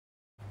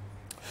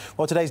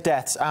Well, today's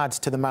deaths add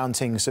to the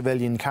mounting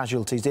civilian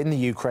casualties in the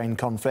Ukraine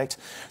conflict.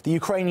 The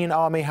Ukrainian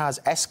army has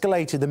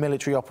escalated the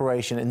military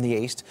operation in the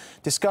east.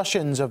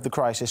 Discussions of the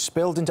crisis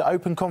spilled into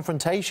open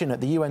confrontation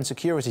at the UN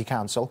Security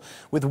Council,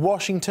 with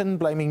Washington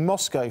blaming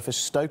Moscow for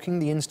stoking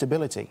the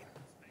instability.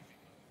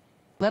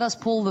 Let us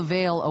pull the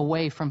veil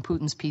away from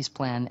Putin's peace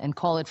plan and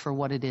call it for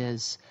what it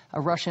is,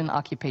 a Russian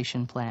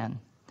occupation plan.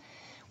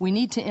 We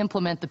need to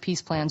implement the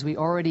peace plans we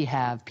already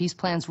have, peace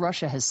plans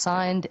Russia has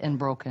signed and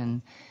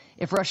broken.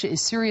 If Russia is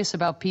serious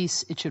about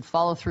peace, it should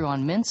follow through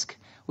on Minsk,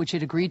 which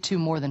it agreed to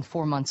more than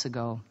 4 months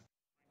ago.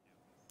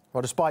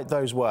 Well, despite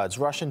those words,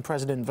 Russian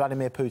President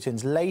Vladimir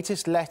Putin's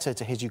latest letter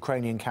to his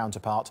Ukrainian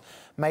counterpart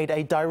made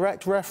a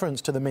direct reference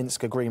to the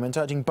Minsk agreement,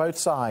 urging both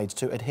sides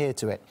to adhere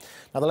to it.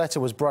 Now, the letter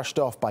was brushed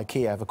off by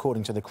Kiev,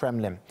 according to the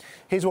Kremlin.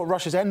 Here's what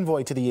Russia's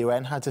envoy to the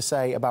UN had to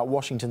say about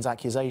Washington's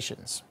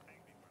accusations.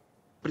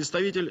 The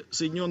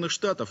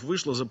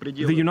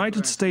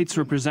United States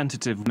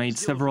representative made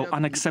several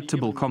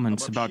unacceptable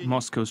comments about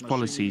Moscow's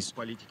policies.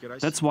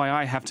 That's why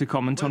I have to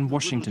comment on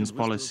Washington's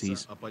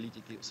policies.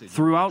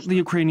 Throughout the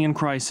Ukrainian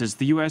crisis,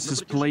 the US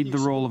has played the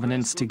role of an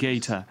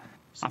instigator.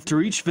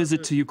 After each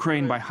visit to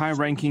Ukraine by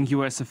high-ranking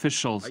US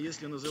officials,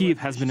 Kiev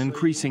has been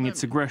increasing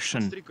its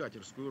aggression.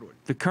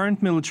 The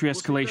current military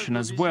escalation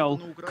as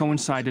well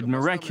coincided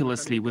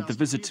miraculously with the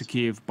visit to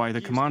Kiev by the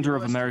commander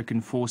of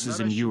American forces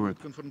in Europe.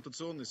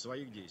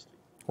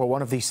 Well,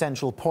 one of the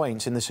central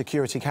points in the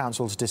Security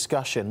Council's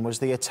discussion was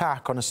the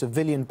attack on a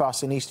civilian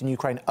bus in eastern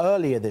Ukraine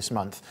earlier this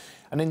month,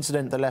 an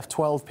incident that left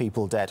 12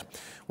 people dead.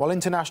 While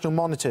international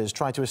monitors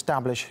try to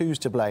establish who's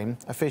to blame,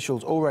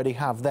 officials already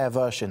have their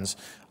versions.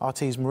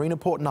 RT's Marina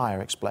Portnaya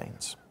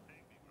explains.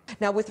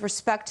 Now, with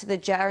respect to the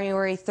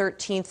January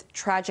 13th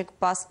tragic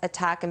bus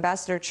attack,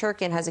 Ambassador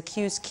Churkin has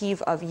accused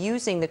Kyiv of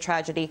using the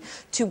tragedy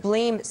to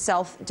blame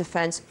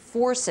self-defense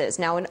forces.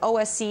 Now, an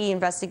OSCE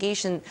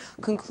investigation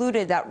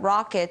concluded that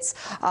rockets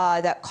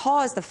that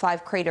caused the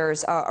 5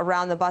 craters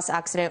around the bus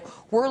accident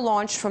were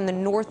launched from the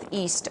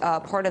northeast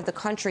part of the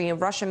country,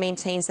 and Russia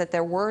maintains that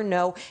there were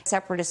no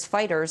separatist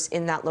fighters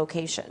in that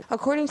location.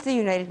 According to the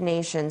United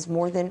Nations,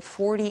 more than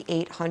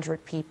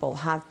 4,800 people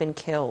have been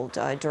killed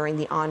during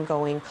the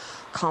ongoing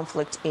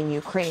conflict in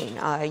Ukraine.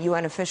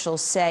 UN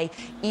officials say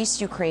East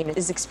Ukraine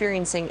is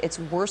experiencing its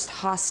worst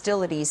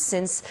hostilities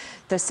since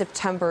the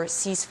September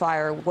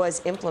ceasefire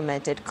was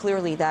implemented.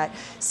 Clearly, that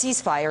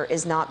ceasefire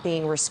is not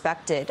being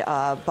respected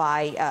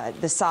by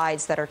the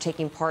sides that are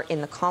taking part in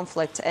the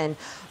conflict. And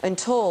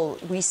until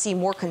we see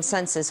more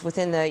consensus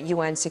within the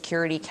UN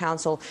Security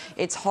Council,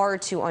 it's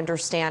hard to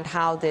understand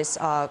how this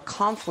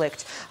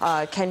conflict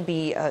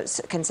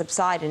can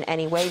subside in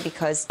any way,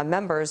 because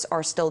members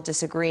are still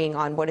disagreeing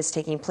on what is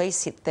taking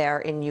place there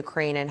in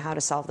Ukraine and how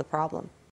to solve the problem.